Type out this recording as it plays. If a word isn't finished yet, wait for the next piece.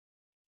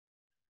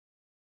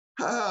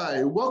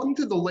Hi, welcome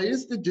to the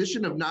latest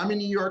edition of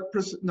NAMI-New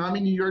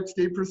York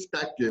State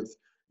Perspectives,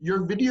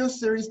 your video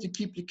series to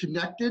keep you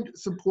connected,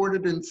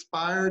 supported,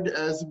 inspired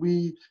as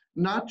we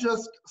not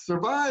just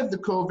survive the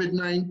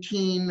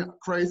COVID-19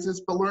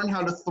 crisis, but learn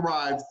how to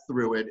thrive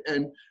through it.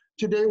 And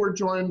today we're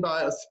joined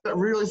by a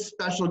really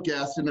special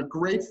guest and a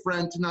great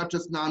friend to not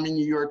just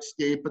NAMI-New York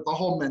State, but the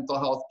whole mental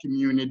health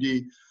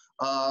community.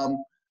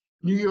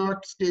 New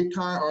York State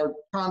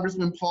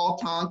Congressman Paul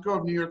Tonko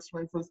of New York's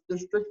 21st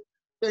District.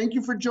 Thank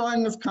you for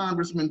joining us,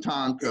 Congressman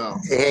Tonko.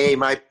 Hey,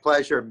 my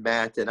pleasure,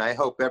 Matt. And I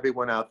hope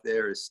everyone out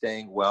there is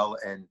staying well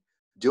and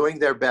doing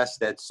their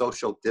best at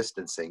social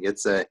distancing.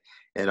 It's an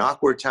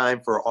awkward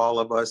time for all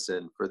of us.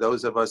 And for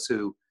those of us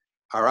who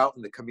are out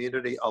in the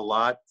community a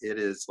lot, it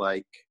is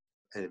like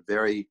a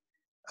very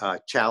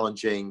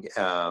challenging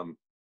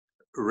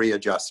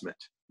readjustment.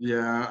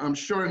 Yeah, I'm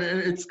sure. And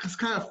it's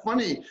kind of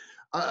funny.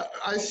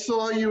 I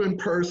saw you in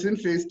person,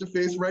 face to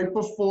face, right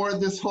before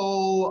this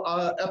whole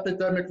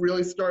epidemic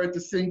really started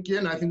to sink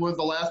in. I think one of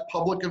the last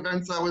public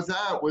events I was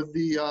at was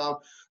the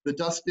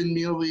Dustin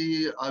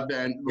Mealy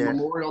event, the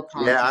memorial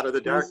concert. Yeah, out of the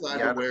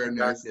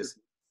darkness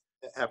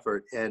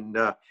effort. And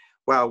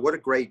wow, what a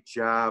great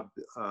job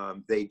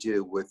they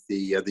do with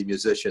the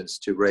musicians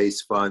to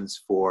raise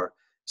funds for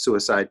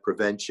suicide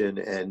prevention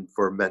and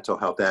for mental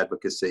health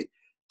advocacy.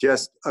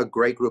 Just a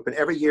great group. And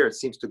every year it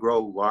seems to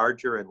grow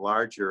larger and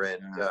larger.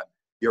 And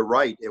you're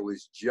right, it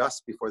was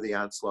just before the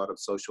onslaught of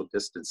social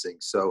distancing.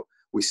 So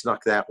we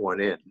snuck that one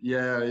in.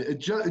 Yeah, it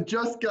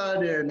just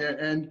got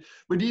in.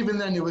 But even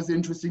then it was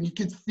interesting. You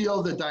could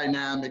feel the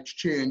dynamics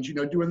change, you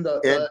know, doing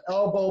the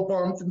elbow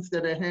bumps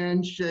instead of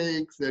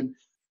handshakes. And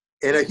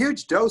a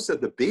huge dose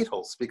of the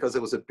Beatles, because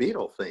it was a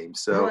Beatle theme.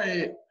 So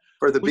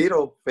for the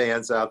Beatle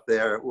fans out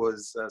there, it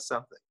was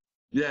something.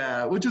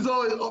 Yeah, which is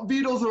always,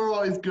 Beatles are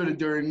always good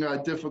during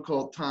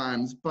difficult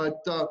times. But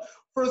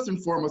first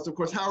and foremost, of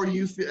course, how are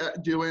you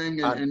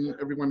doing and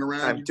everyone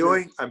around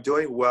you? I'm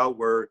doing well.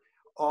 We're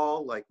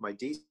all, like my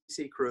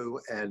DC crew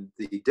and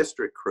the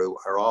district crew,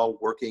 are all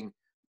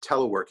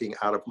teleworking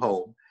out of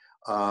home.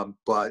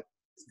 But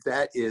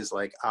that is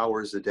like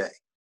hours a day.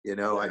 You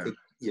know, I think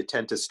you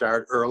tend to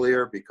start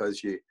earlier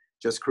because you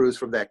just cruise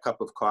from that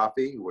cup of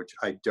coffee, which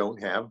I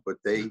don't have, but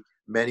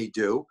many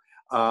do.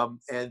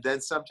 And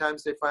then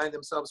sometimes they find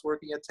themselves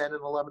working at 10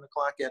 and 11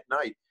 o'clock at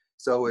night.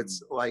 So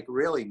it's like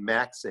really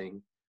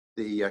maxing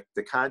the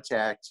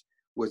contact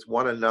with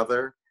one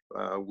another.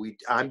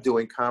 I'm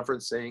doing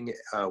conferencing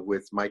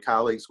with my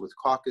colleagues with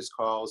caucus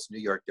calls, New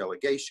York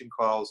delegation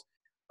calls,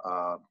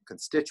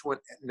 constituent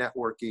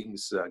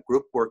networkings,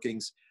 group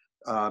workings.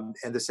 And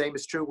the same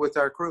is true with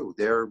our crew.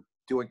 They're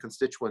doing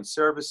constituent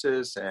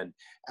services and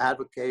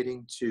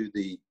advocating to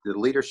the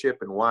leadership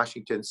in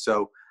Washington.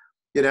 So,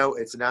 you know,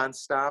 it's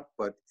nonstop,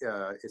 but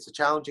it's a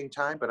challenging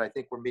time, but I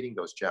think we're meeting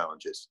those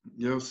challenges.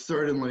 You know,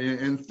 certainly.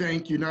 And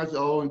thank you, not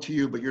only to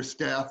you, but your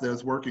staff that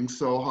is working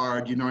so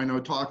hard. You know, I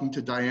know talking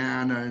to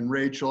Diana and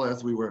Rachel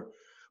as we were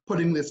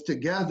putting this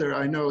together,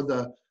 I know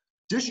the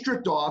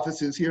district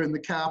offices here in the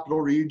capital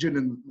region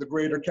and the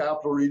greater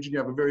capital region, you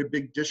have a very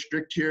big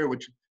district here,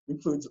 which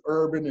includes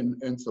urban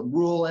and some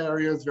rural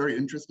areas, very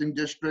interesting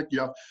district. You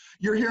know,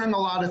 you're hearing a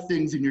lot of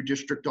things in your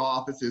district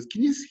offices.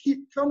 Can you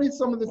tell me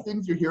some of the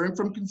things you're hearing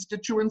from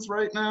constituents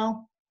right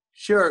now?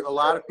 Sure. A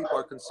lot of people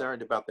are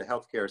concerned about the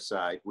healthcare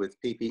side with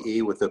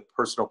PPE, with the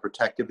personal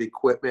protective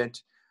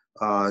equipment,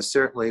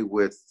 certainly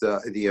with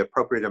the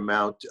appropriate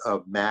amount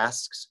of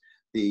masks,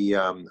 the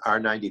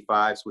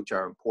R95s, which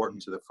are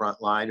important to the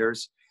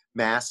frontliners,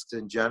 masks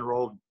in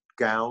general,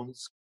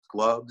 gowns,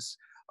 gloves,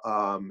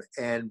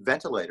 and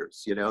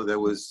ventilators. You know, there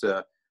was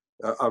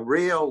a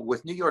real,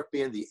 with New York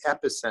being the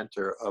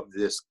epicenter of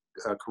this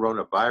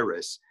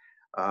coronavirus,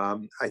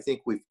 I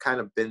think we've kind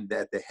of been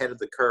at the head of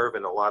the curve,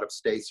 and a lot of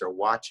states are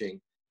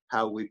watching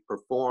how we've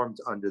performed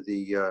under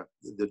the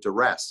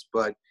duress.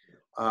 But,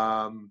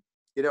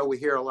 you know, we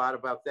hear a lot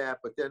about that,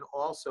 but then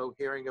also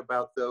hearing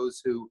about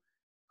those who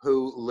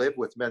live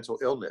with mental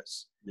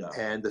illness.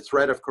 And the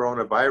threat of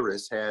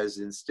coronavirus has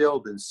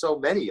instilled in so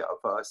many of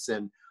us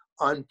an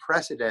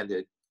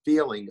unprecedented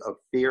feeling of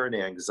fear and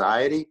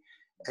anxiety.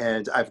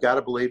 And I've got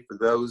to believe for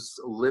those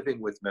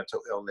living with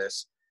mental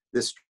illness,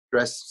 this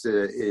stress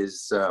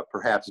is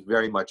perhaps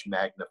very much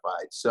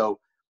magnified. So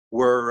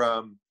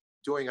we're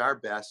doing our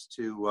best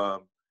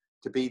to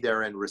be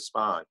there and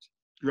respond.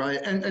 Right,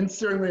 and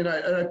certainly, and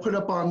I put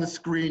up on the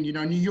screen, you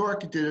know, New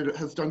York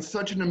has done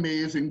such an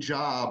amazing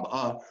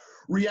job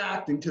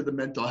reacting to the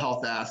mental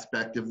health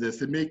aspect of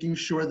this and making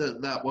sure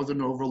that that wasn't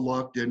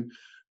overlooked. And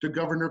to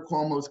Governor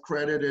Cuomo's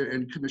credit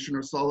and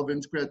Commissioner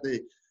Sullivan's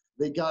credit,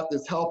 they got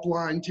this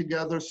helpline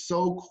together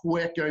so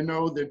quick. I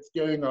know that it's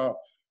getting a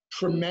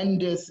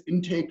tremendous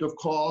intake of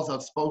calls.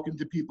 I've spoken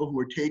to people who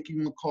are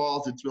taking the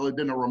calls. It's really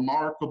been a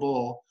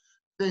remarkable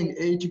thing,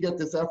 to get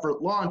this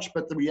effort launched,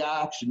 but the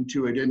reaction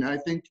to it. And I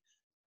think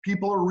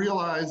people are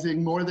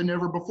realizing more than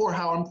ever before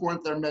how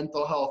important their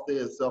mental health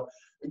is. So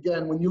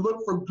again, when you look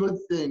for good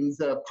things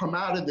that have come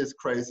out of this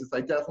crisis,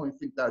 I definitely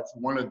think that's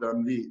one of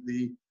them,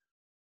 the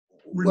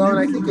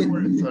renewed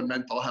importance on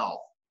mental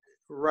health.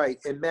 Right.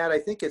 And Matt, I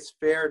think it's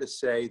fair to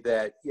say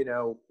that, you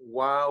know,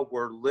 while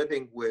we're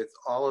living with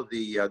all of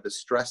the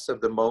stress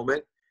of the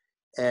moment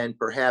and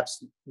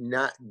perhaps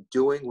not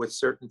doing with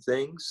certain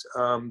things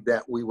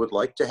that we would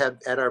like to have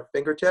at our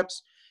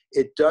fingertips,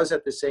 it does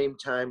at the same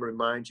time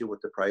remind you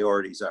what the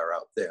priorities are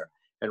out there.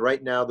 And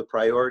right now, the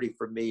priority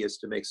for me is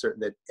to make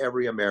certain that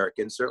every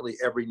American, certainly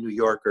every New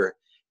Yorker,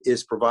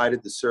 is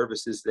provided the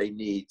services they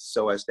need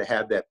so as to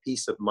have that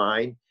peace of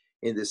mind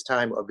in this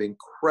time of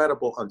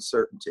incredible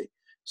uncertainty.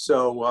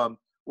 So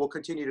we'll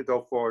continue to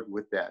go forward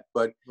with that.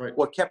 But Right.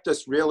 what kept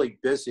us really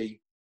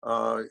busy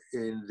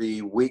in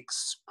the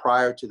weeks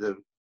prior to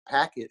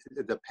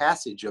the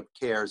passage of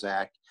CARES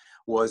Act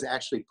was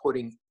actually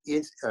putting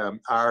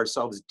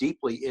ourselves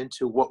deeply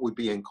into what would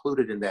be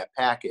included in that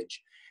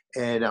package.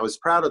 And I was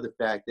proud of the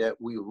fact that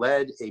we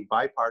led a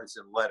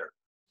bipartisan letter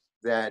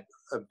that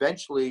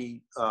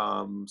eventually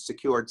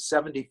secured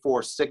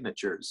 74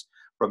 signatures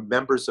from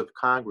members of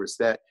Congress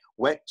that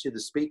went to the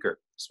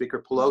Speaker,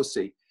 Speaker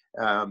Pelosi,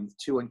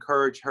 to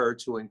encourage her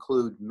to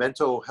include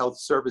mental health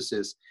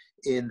services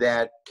in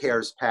that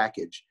CARES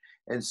package.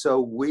 And so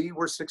we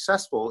were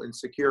successful in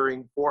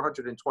securing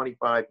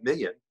 $425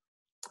 million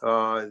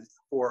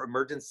for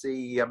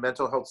emergency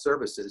mental health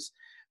services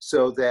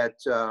so that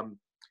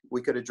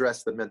we could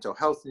address the mental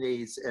health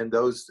needs and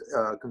those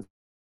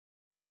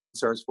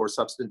concerns for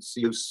substance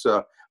use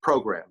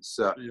programs,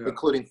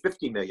 including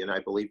 50 million, I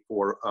believe,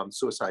 for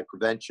suicide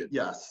prevention.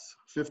 Yes,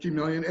 50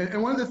 million.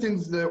 And one of the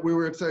things that we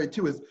were excited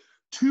too is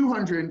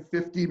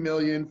 250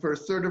 million for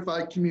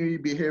certified community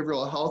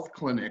behavioral health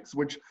clinics,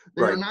 which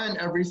they are not in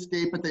every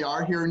state, but they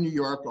are here in New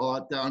York, a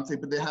lot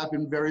downstate, but they have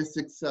been very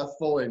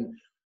successful, and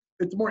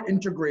it's more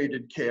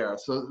integrated care.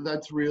 So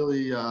that's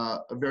really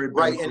a very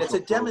right. And it's a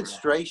program.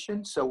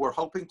 demonstration. So we're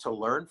hoping to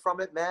learn from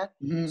it, Matt.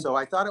 Mm-hmm. So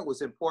I thought it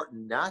was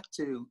important not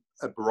to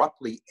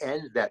abruptly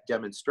end that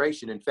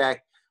demonstration. In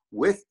fact,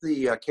 with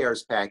the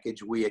CARES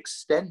package, we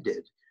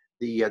extended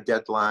the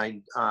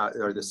deadline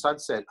or the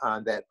sunset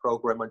on that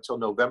program until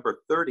November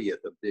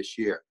 30th of this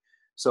year.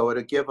 So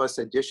it'll give us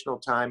additional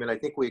time. And I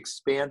think we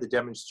expand the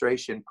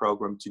demonstration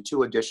program to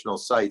 2 additional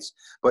sites.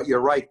 But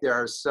you're right, there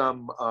are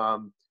some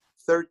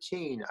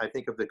 13, I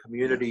think, of the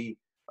community,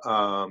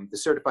 the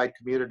certified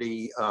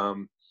community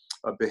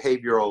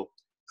behavioral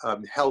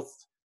health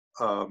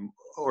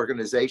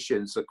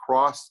organizations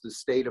across the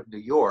state of New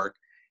York.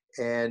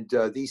 And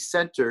these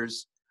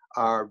centers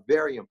are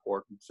very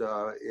important,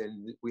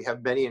 and we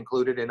have many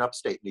included in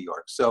upstate New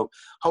York. So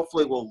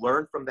hopefully we'll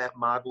learn from that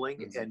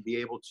modeling and be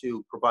able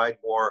to provide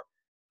more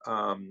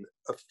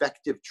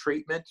effective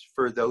treatment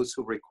for those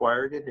who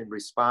required it and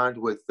respond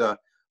with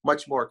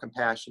much more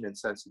compassion and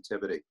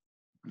sensitivity.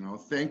 No,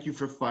 thank you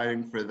for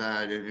fighting for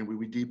that, and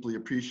we deeply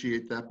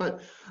appreciate that.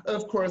 But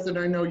of course, and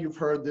I know you've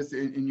heard this,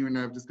 and you and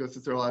I have discussed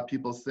this, there are a lot of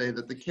people say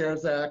that the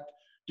CARES Act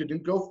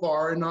didn't go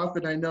far enough,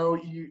 and I know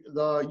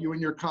you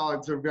and your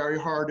colleagues are very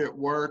hard at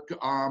work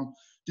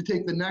to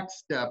take the next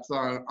steps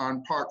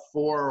on Part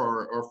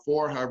 4 or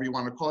 4, however you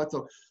want to call it.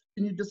 So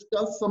can you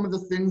discuss some of the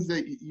things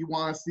that you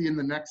want to see in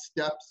the next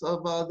steps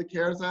of the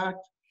CARES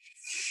Act?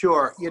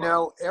 Sure. You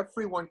know,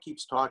 everyone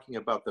keeps talking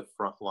about the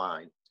front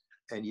line.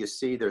 And you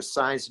see there's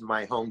signs in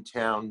my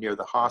hometown near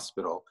the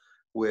hospital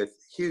with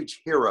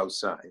huge hero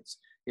signs.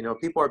 You know,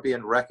 people are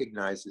being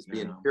recognized as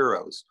being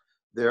heroes.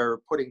 They're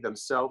putting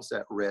themselves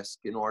at risk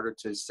in order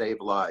to save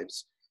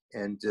lives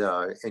and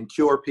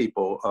cure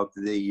people of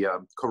the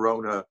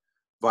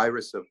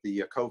coronavirus, of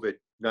the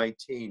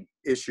COVID-19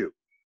 issue.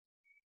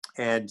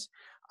 And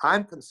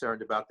I'm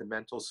concerned about the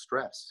mental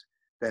stress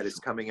that is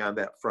coming on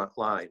that front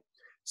line.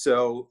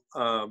 So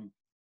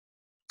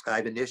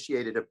I've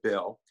initiated a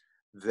bill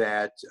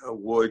that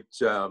would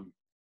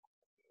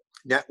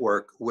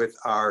network with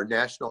our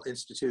National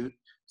Institutes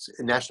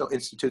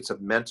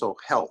of Mental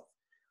Health,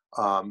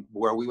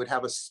 where we would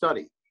have a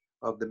study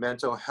of the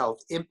mental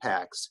health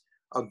impacts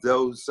of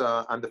those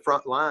on the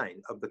front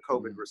line of the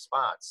COVID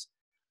response.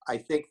 I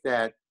think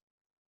that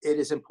it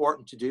is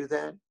important to do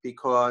that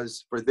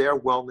because for their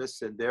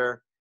wellness and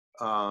their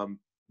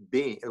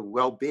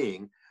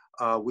well-being,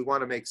 we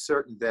want to make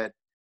certain that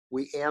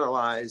we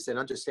analyze and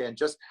understand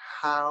just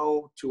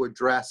how to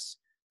address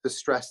the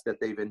stress that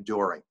they've been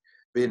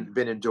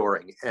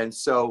enduring. And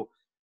so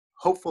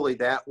hopefully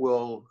that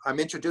will, I'm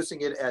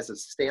introducing it as a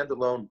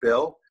standalone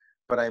bill,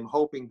 but I'm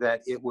hoping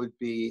that it would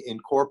be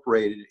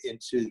incorporated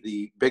into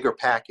the bigger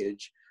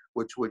package,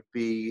 which would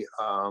be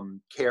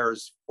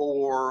CARES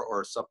 4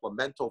 or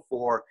supplemental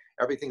 4.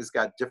 Everything's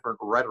got different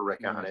rhetoric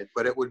on it,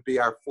 but it would be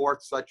our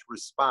 4th such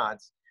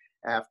response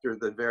after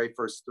the very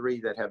first 3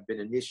 that have been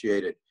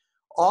initiated.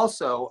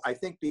 Also, I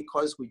think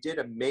because we did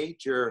a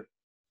major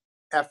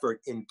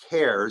effort in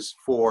CARES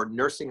for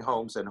nursing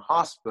homes and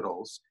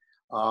hospitals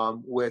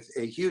with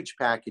a huge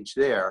package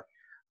there,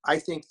 I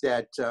think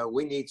that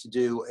we need to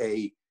do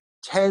a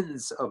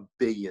tens of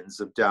billions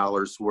of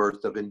dollars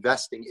worth of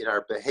investing in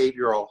our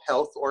behavioral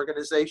health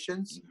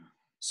organizations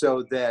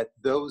so that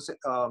those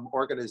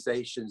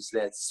organizations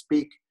that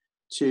speak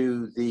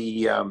to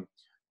the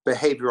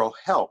behavioral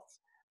health,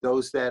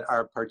 those that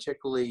are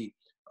particularly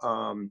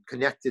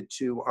connected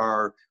to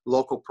our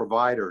local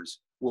providers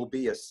will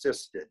be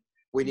assisted.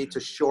 We need to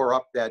shore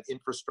up that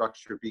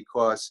infrastructure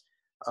because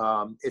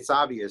it's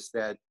obvious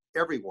that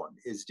everyone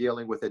is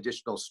dealing with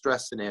additional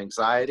stress and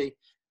anxiety.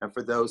 And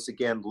for those,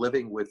 again,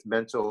 living with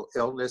mental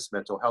illness,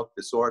 mental health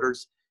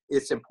disorders,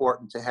 it's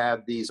important to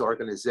have these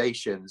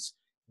organizations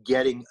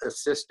getting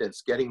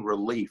assistance, getting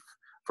relief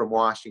from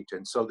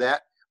Washington. So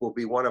that will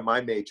be one of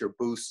my major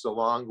boosts,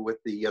 along with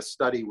the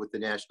study with the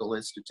National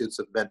Institutes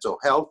of Mental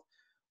Health.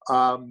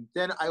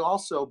 Then I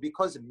also,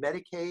 because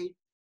Medicaid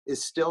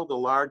is still the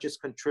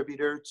largest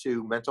contributor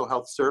to mental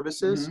health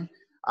services,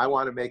 I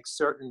want to make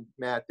certain,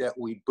 Matt, that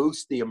we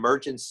boost the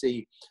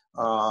emergency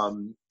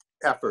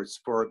efforts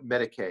for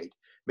Medicaid,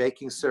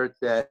 making certain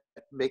that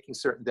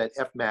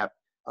FMAP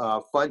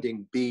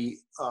funding be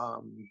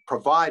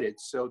provided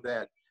so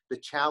that the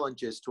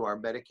challenges to our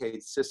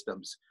Medicaid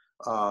systems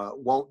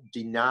won't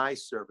deny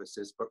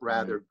services, but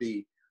rather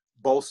be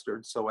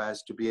bolstered so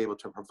as to be able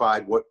to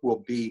provide what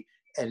will be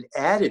an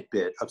added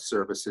bit of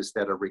services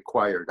that are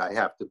required, I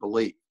have to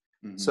believe.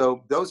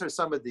 So those are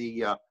some of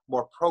the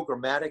more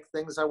programmatic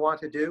things I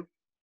want to do.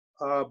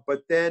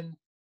 But then,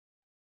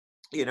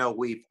 you know,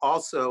 we've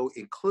also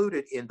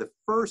included in the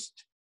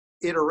first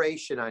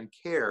iteration on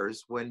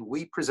CARES, when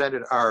we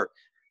presented our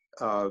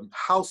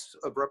House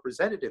of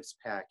Representatives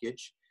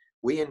package,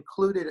 we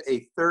included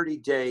a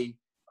 30-day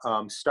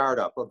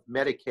startup of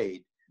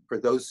Medicaid for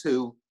those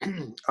who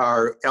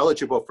are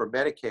eligible for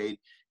Medicaid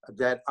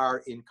that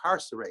are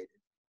incarcerated.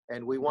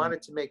 And we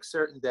wanted to make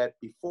certain that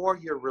before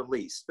your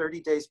release,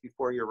 30 days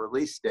before your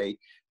release date,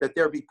 that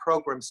there be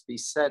programs be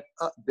set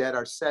up that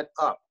are set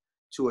up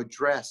to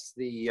address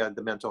the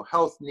mental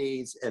health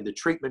needs and the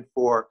treatment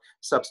for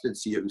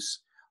substance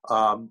use.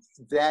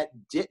 That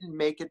didn't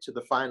make it to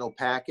the final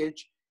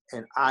package,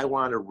 and I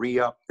want to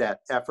re-up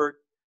that effort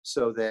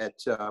so that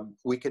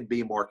we can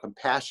be more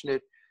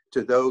compassionate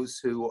to those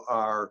who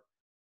are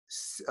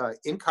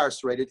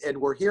incarcerated. And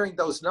we're hearing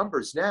those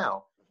numbers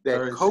now that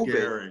Very COVID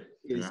scary.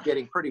 is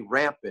getting pretty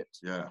rampant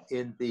Yeah.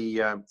 in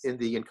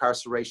the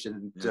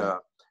incarceration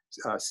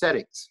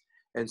settings.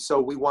 And so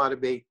we want to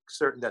make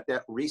certain that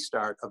that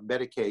restart of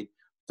Medicaid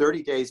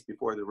 30 days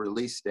before the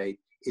release date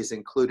is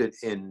included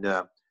in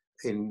the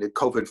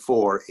COVID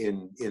 4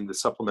 in the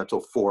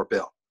supplemental 4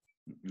 bill.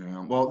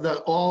 Yeah, well,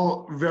 that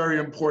all very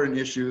important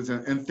issues,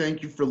 and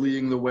thank you for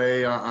leading the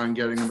way on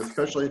getting them,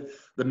 especially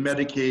the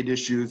Medicaid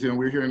issues. You know,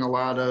 we're hearing a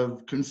lot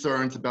of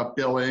concerns about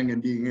billing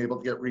and being able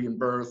to get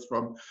reimbursed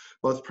from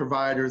both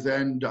providers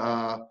and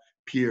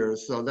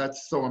peers. So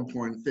that's so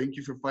important. Thank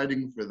you for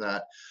fighting for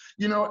that.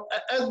 You know,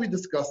 as we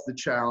discuss the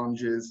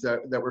challenges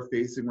that we're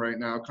facing right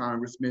now,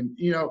 Congressman,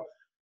 you know,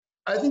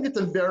 I think it's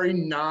a very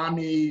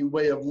NAMI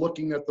way of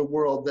looking at the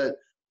world that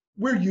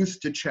we're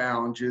used to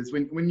challenges.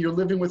 When you're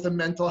living with a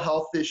mental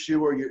health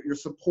issue, or you're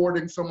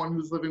supporting someone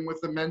who's living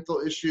with a mental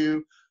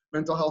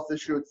health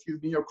issue,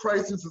 excuse me, you know,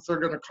 crises are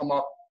going to come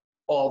up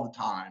all the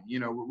time. You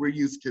know, we're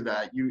used to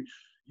that.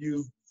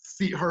 You've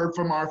heard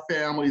from our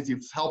families,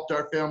 you've helped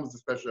our families,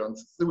 especially on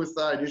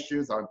suicide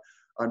issues, on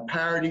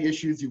parity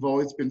issues. You've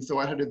always been so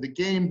ahead of the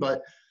game.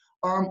 But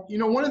you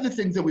know, one of the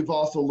things that we've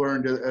also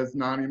learned as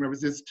NAMI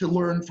members is to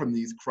learn from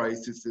these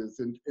crises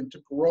and to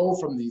grow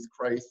from these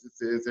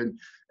crises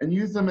and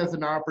use them as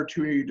an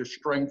opportunity to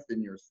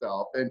strengthen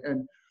yourself.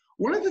 And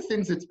one of the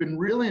things that's been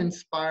really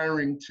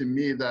inspiring to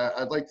me that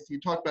I'd like to see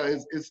you talk about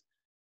is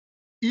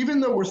even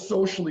though we're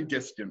socially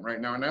distant right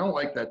now, and I don't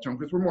like that term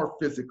because we're more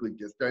physically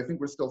distant, I think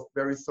we're still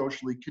very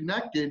socially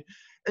connected.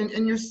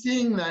 And you're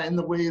seeing that in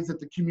the ways that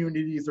the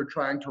communities are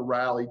trying to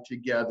rally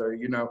together,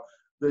 you know,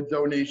 the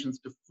donations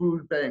to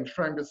food banks,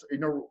 trying to, you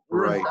know,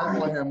 we're in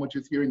Bethlehem, which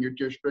is here in your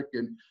district,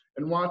 and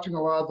watching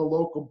a lot of the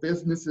local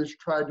businesses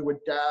try to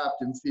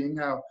adapt and seeing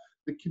how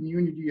the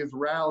community is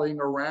rallying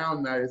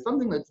around that is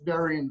something that's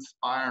very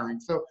inspiring.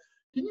 So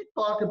can you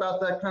talk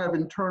about that kind of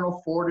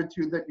internal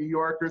fortitude that New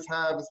Yorkers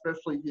have,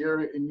 especially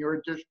here in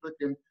your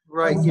district, and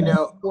you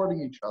know,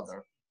 supporting each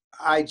other?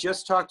 I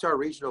just talked to our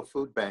regional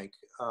food bank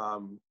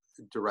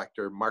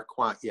director, Mark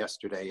Quant,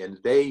 yesterday, and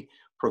they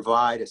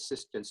provide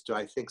assistance to,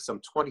 I think, some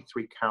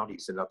 23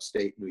 counties in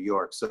upstate New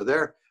York. So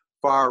they're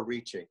far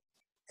reaching,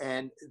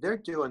 and they're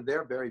doing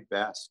their very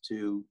best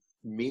to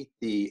meet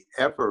the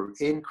ever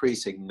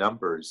increasing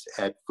numbers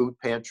at food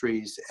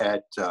pantries,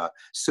 at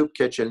soup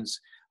kitchens,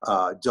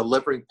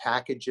 delivering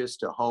packages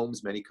to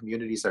homes. Many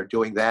communities are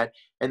doing that,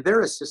 and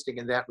they're assisting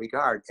in that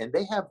regard. And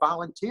they have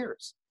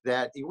volunteers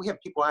that we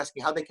have people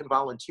asking how they can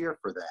volunteer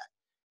for that.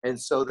 And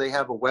so they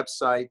have a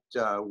website.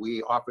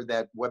 We offer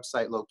that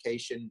website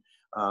location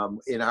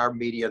in our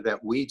media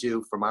that we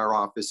do from our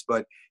office.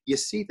 But you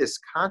see this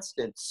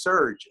constant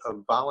surge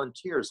of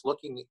volunteers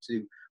looking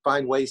to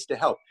find ways to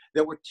help.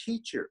 There were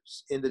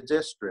teachers in the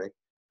district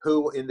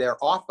who, in their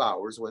off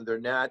hours, when they're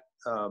not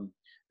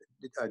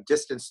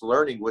distance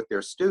learning with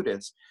their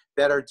students,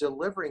 that are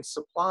delivering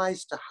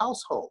supplies to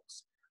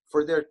households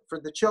for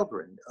the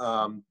children,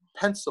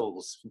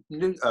 pencils,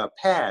 new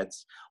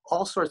pads,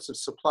 all sorts of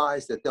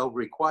supplies that they'll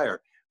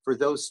require for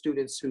those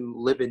students who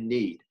live in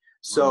need.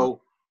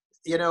 So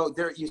you know,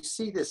 there you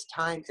see this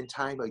time and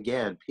time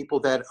again, people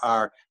that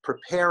are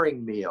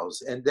preparing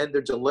meals and then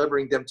they're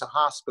delivering them to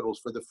hospitals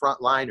for the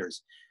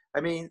frontliners.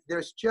 I mean,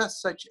 there's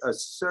just such a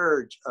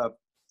surge of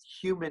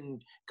human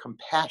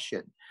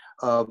compassion,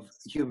 of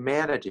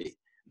humanity,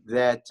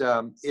 that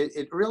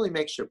it really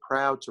makes you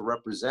proud to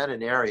represent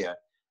an area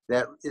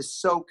that is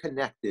so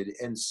connected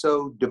and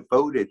so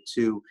devoted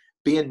to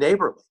being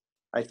neighborly.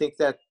 I think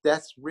that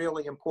that's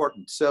really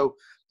important. So,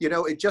 you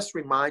know, it just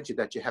reminds you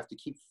that you have to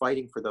keep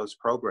fighting for those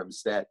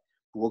programs that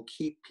will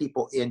keep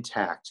people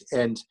intact.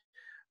 And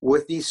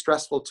with these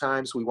stressful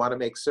times, we want to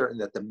make certain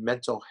that the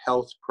mental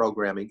health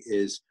programming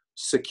is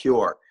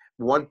secure.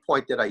 One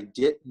point that I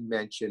didn't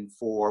mention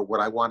for what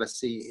I want to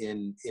see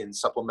in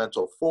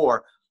Supplemental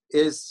 4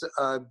 is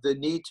the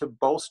need to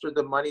bolster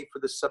the money for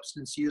the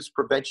substance use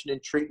prevention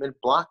and treatment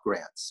block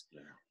grants,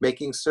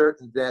 making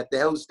certain that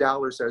those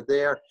dollars are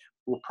there.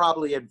 We'll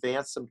probably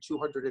advance some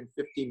 $250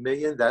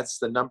 million. That's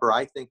the number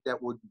I think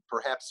that would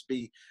perhaps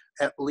be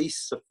at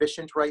least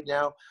sufficient right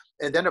now.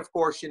 And then, of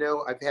course, you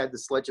know, I've had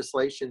this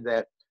legislation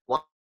that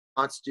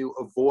wants to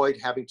avoid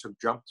having to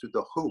jump through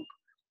the hoop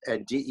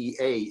at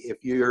DEA. If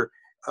you're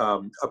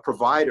a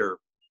provider,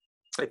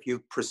 if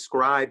you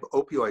prescribe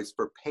opioids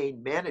for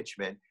pain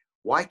management,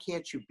 why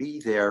can't you be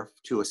there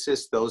to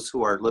assist those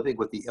who are living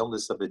with the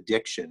illness of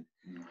addiction?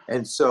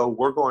 And so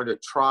we're going to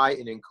try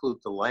and include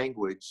the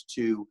language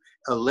to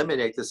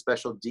eliminate the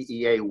special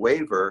DEA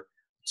waiver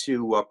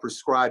to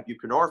prescribe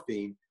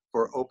buprenorphine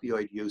for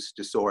opioid use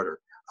disorder.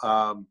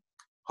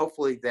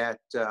 Hopefully that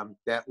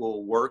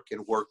will work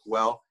and work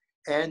well,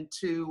 and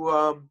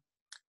to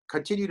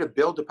continue to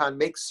build upon,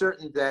 make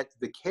certain that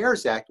the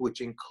CARES Act, which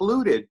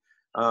included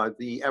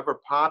the ever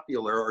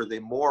popular, or the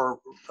more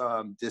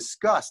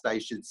discussed, I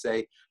should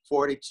say,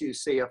 42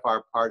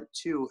 CFR Part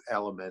 2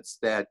 elements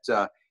that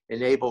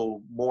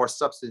enable more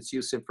substance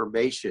use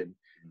information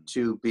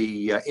to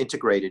be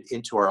integrated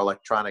into our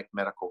electronic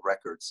medical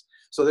records.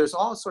 So there's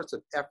all sorts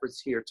of efforts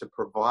here to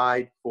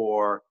provide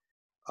for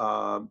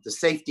the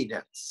safety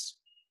nets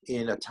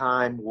in a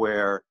time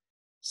where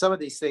some of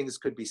these things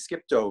could be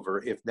skipped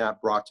over if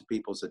not brought to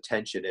people's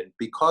attention. And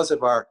because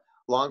of our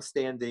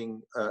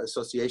longstanding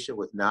association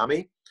with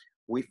NAMI,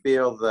 we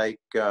feel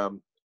like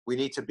we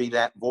need to be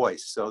that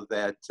voice so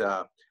that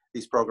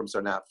these programs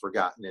are not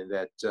forgotten, and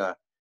that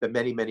the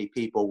many, many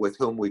people with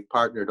whom we've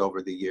partnered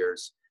over the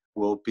years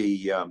will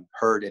be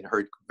heard, and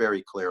heard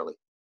very clearly.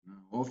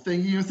 Well,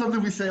 thank you.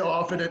 Something we say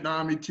often at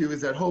NAMI too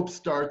is that hope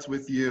starts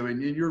with you,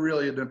 and you're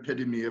really an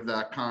epitome of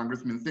that,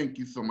 Congressman. Thank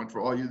you so much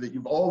for all that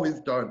you've always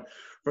done,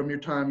 from your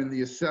time in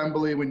the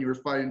Assembly when you were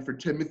fighting for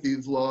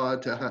Timothy's Law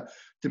to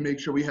make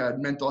sure we had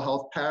mental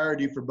health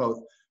parity for both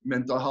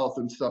mental health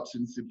and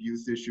substance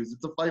abuse issues.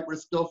 It's a fight we're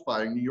still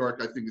fighting. New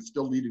York, I think, is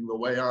still leading the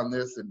way on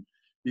this and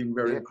being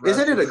very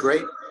aggressive. Isn't it a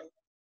great,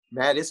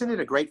 Matt, isn't it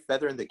a great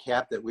feather in the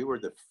cap that we were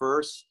the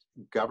first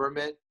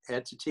government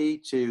entity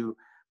to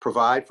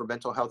provide for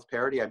mental health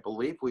parity? I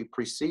believe we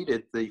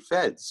preceded the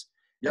feds.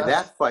 Yes. And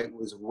that fight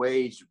was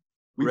waged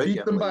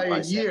brilliantly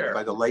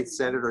by the late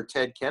Senator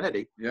Ted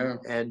Kennedy,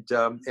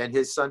 and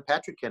his son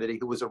Patrick Kennedy,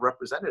 who was a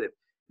representative.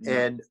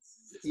 And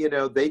you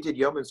know, they did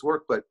yeoman's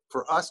work. But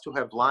for us to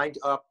have lined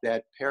up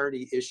that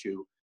parity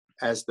issue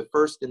as the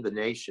first in the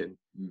nation,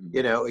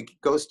 you know, it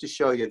goes to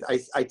show you,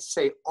 I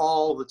say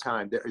all the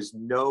time, there is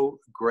no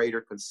greater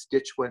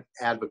constituent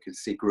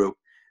advocacy group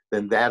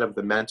than that of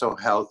the mental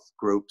health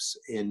groups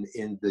in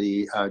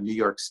the New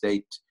York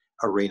State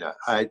arena.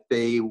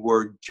 They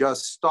were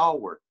just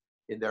stalwart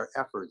in their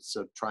efforts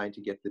of trying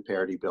to get the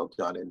parity bill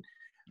done, and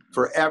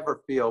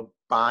forever feel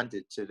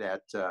bonded to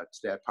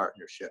that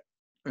partnership.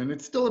 And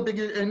it's still a big,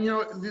 and you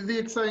know, the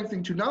exciting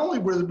thing too, not only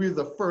were we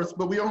the first,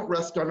 but we don't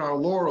rest on our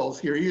laurels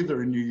here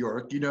either in New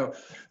York. You know,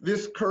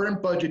 this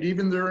current budget,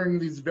 even during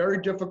these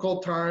very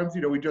difficult times,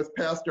 you know, we just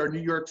passed our New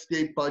York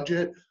State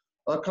budget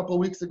a couple of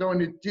weeks ago,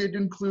 and it did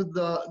include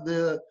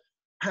the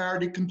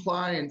parity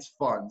compliance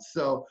fund.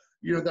 So,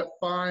 you know, that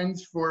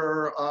fines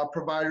for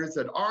providers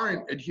that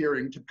aren't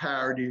adhering to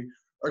parity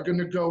are going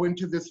to go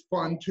into this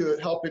fund to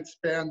help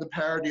expand the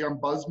parity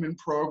ombudsman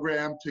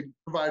program, to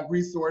provide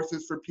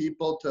resources for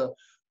people to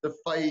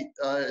fight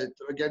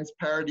against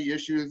parity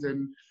issues.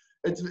 And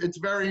it's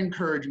very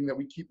encouraging that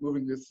we keep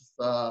moving this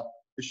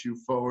issue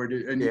forward.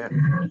 And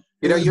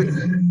you know,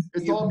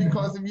 it's all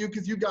because of you,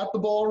 because you got the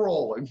ball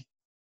rolling.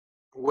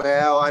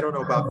 Well, I don't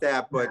know about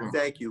that, but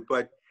thank you.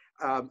 But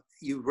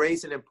you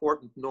raise an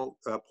important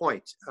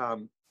point.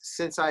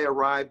 Since I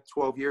arrived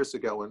 12 years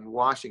ago in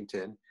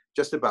Washington,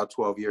 just about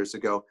 12 years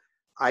ago,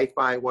 I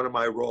find one of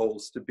my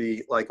roles to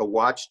be like a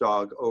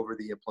watchdog over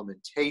the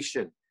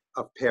implementation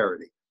of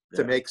parity,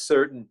 to make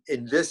certain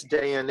in this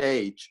day and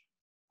age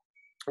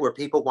where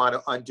people want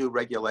to undo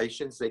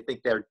regulations, they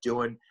think they're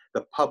doing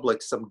the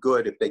public some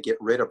good if they get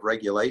rid of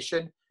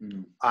regulation.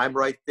 I'm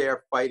right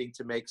there fighting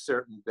to make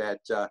certain that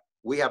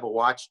we have a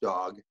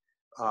watchdog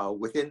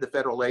within the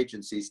federal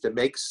agencies to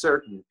make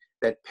certain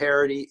that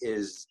parity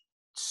is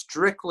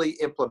strictly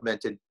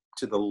implemented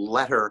to the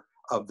letter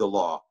of the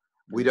law.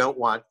 We don't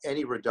want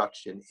any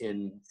reduction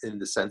in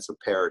the sense of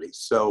parity.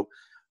 So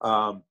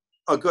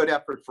a good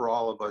effort for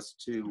all of us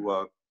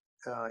to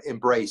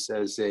embrace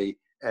as a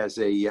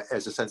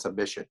sense of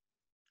mission.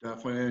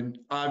 Definitely, and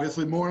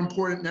obviously more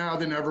important now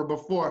than ever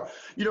before.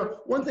 You know,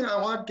 one thing I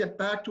want to get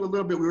back to a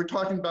little bit, we were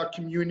talking about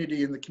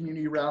community and the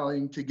community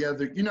rallying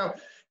together. You know,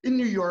 in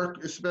New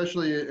York,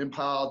 especially in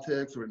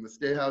politics or in the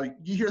state house,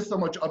 you hear so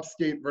much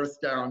upstate versus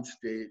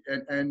downstate.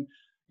 And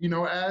you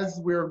know, as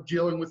we're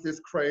dealing with this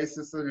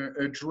crisis and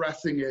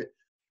addressing it,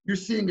 you're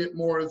seeing it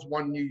more as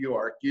one New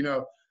York. You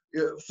know,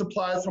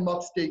 supplies from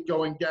upstate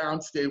going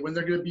downstate. When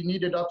they're going to be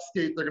needed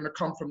upstate, they're going to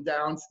come from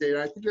downstate. And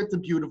I think that's a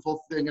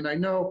beautiful thing. And I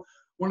know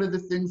one of the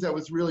things that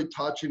was really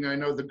touching, I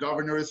know the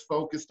governor is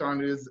focused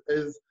on, is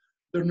the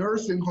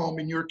nursing home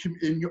in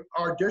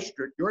our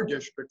district, your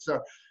district, so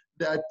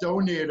that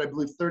donated, I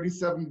believe,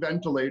 37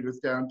 ventilators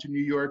down to New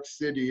York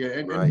City.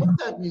 And what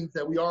that means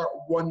that we are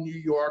one New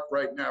York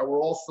right now. We're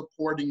all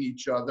supporting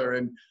each other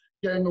and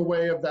getting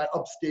away of that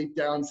upstate,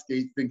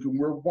 downstate thinking.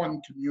 We're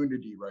one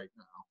community right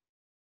now.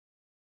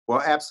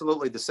 Well,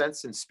 absolutely. The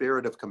sense and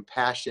spirit of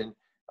compassion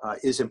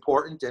is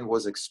important and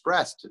was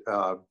expressed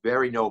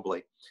very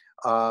nobly.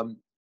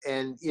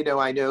 And, you know,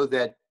 I know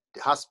that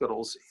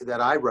hospitals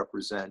that I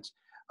represent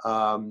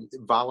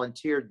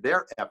volunteered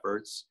their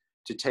efforts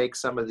to take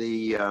some of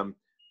the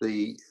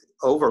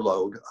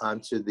overload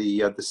onto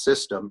the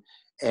system.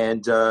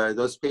 And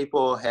those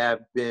people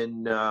have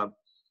been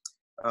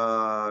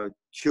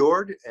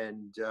cured,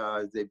 and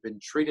they've been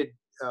treated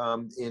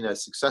in a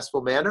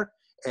successful manner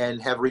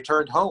and have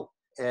returned home.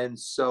 And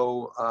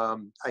so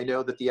I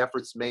know that the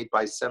efforts made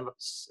by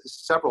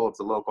several of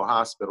the local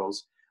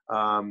hospitals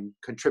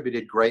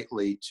contributed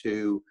greatly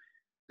to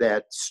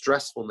that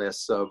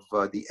stressfulness of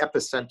the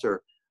epicenter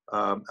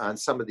on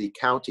some of the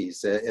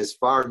counties as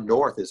far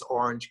north as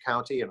Orange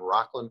County and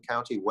Rockland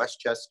County,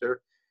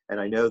 Westchester. And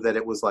I know that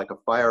it was like a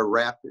fire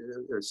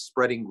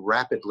spreading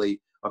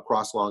rapidly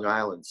across Long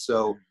Island.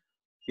 So,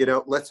 you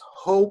know, let's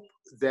hope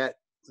that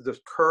the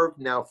curve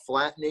now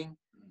flattening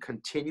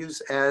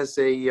continues as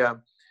a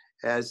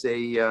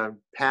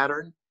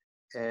pattern.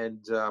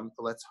 And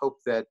let's hope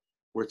that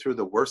we're through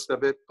the worst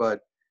of it.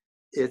 But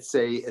it's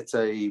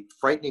a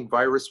frightening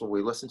virus when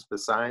we listen to the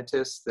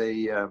scientists.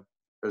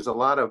 There's a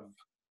lot of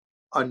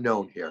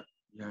unknown here.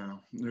 Yeah,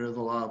 there's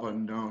a lot of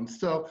unknowns.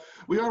 So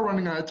we are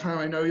running out of time.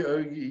 I know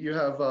you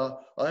have,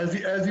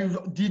 as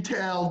you've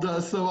detailed,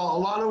 so a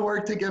lot of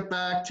work to get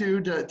back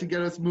to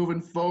get us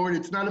moving forward.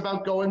 It's not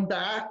about going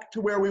back to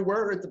where we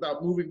were. It's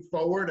about moving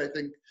forward. I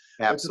think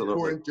that's an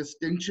important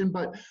distinction.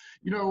 But,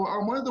 you know,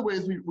 one of the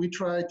ways we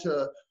try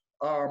to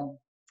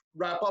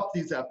wrap up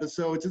these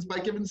episodes is by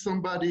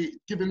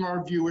giving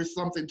our viewers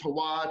something to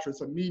watch or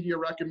some media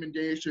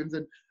recommendations.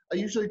 And I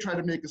usually try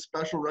to make a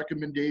special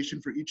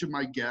recommendation for each of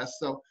my guests.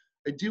 So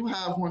I do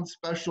have one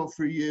special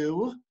for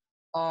you.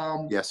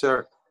 Yes,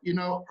 sir. You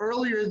know,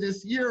 earlier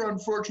this year,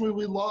 unfortunately,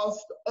 we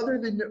lost, other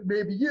than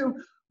maybe you,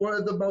 one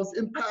of the most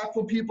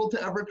impactful people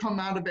to ever come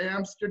out of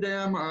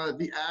Amsterdam,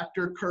 the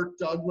actor Kirk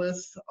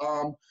Douglas,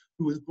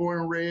 who was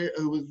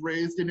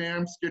raised in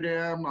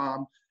Amsterdam.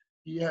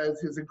 He has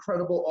his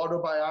incredible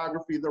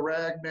autobiography, The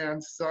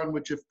Ragman's Son,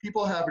 which if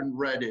people haven't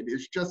read it,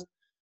 is just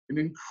an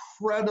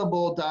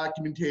incredible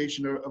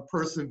documentation of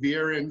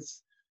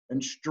perseverance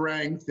and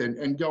strength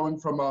and going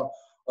from a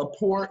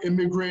poor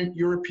immigrant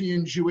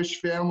European Jewish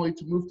family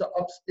to move to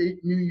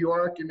upstate New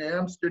York and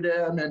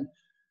Amsterdam and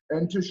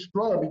to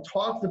struggle. He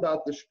talks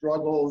about the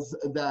struggles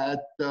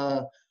that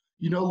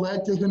you know,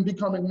 led to him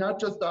becoming not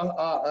just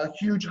a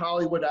huge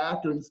Hollywood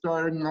actor and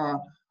starting a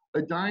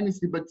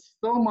dynasty, but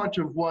so much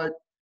of what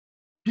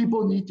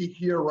people need to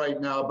hear right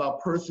now about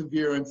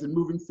perseverance and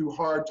moving through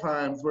hard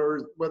times,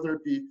 whether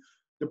it be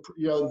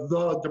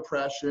the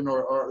depression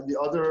or the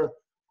other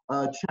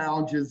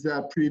challenges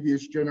that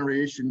previous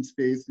generations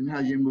faced and how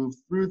you move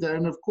through that.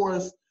 And of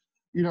course,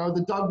 you know,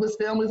 the Douglas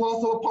family is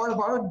also a part of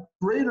our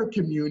greater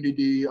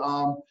community.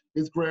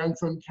 His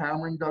grandson,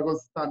 Cameron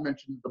Douglas, not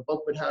mentioned in the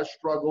book, but has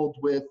struggled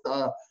with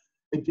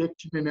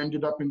addiction and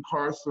ended up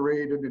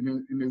incarcerated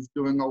and is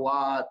doing a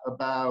lot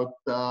about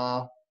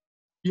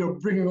you know,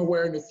 bringing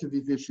awareness to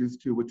these issues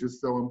too, which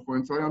is so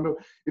important. So I don't know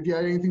if you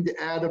had anything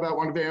to add about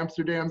one of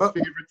Amsterdam's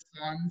favorite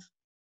sons.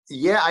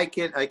 Yeah, I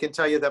can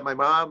tell you that my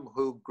mom,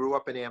 who grew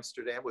up in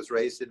Amsterdam, was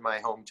raised in my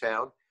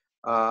hometown,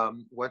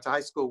 went to high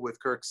school with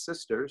Kirk's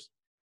sisters.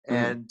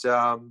 And,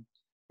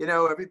 you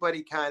know,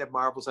 everybody kind of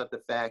marvels at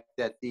the fact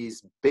that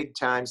these big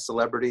time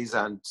celebrities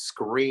on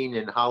screen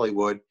in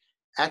Hollywood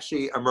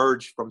actually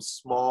emerged from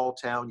small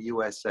town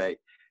USA.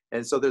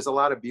 And so there's a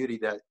lot of beauty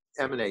that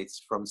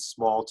emanates from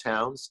small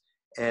towns.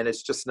 And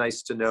it's just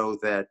nice to know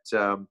that,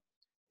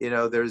 you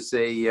know, there's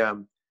a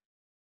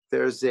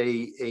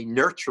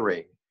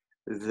nurturing,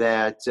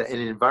 that an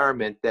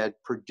environment that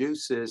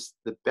produces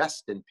the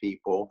best in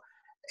people.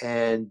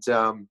 And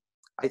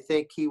I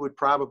think he would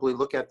probably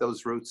look at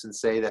those roots and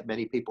say that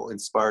many people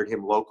inspired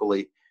him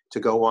locally to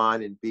go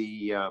on and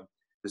be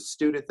the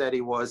student that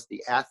he was,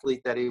 the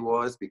athlete that he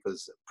was,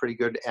 because a pretty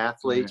good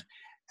athlete,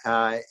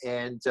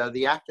 and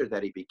the actor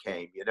that he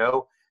became. You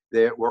know,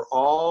 we're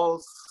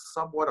all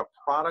somewhat a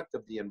product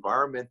of the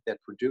environment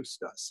that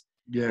produced us.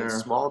 Yeah. In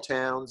small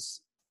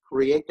towns,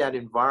 create that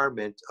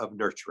environment of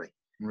nurturing.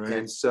 Right.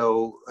 And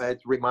so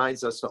it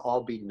reminds us to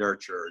all be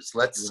nurturers.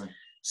 Let's Right.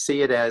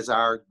 see it as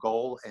our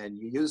goal. And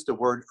you used a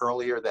word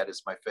earlier that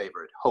is my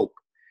favorite, hope.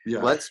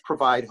 Yeah. Let's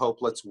provide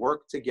hope. Let's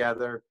work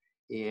together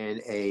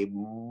in a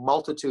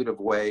multitude of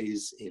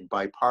ways, in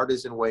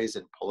bipartisan ways,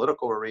 in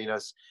political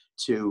arenas,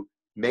 to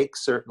make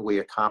certain we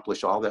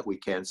accomplish all that we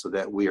can so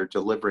that we are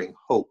delivering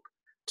hope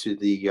to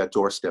the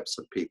doorsteps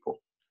of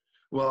people.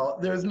 Well,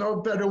 there's no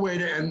better way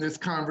to end this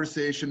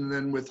conversation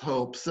than with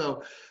hope.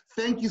 So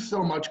thank you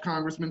so much,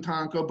 Congressman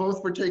Tonko,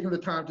 both for taking the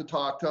time to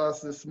talk to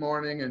us this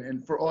morning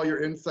and for all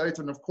your insights,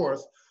 and of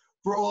course,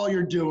 for all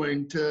you're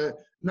doing to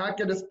not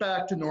get us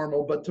back to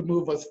normal, but to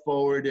move us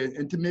forward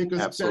and to make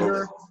us Absolutely.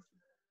 better,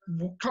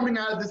 coming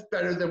out of this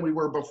better than we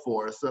were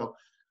before. So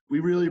we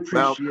really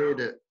appreciate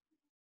it.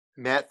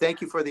 Matt, thank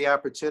you for the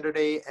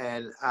opportunity,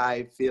 and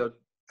I feel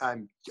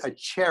I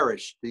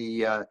cherish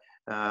the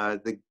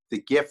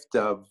gift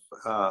of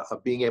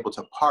being able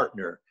to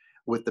partner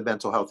with the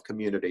mental health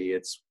community.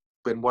 It's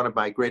been one of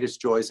my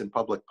greatest joys in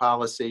public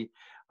policy.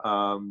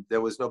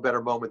 There was no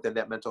better moment than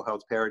that mental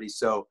health parity.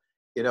 So,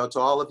 you know, to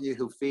all of you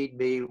who feed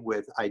me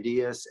with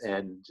ideas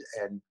and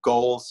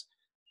goals,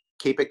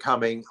 keep it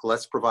coming.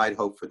 Let's provide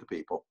hope for the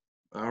people.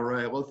 All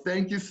right. Well,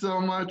 thank you so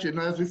much. And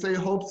as we say,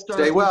 hope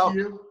starts Stay well. with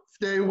you.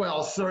 Stay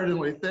well,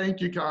 certainly.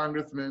 Thank you,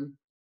 Congressman.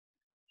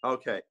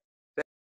 Okay.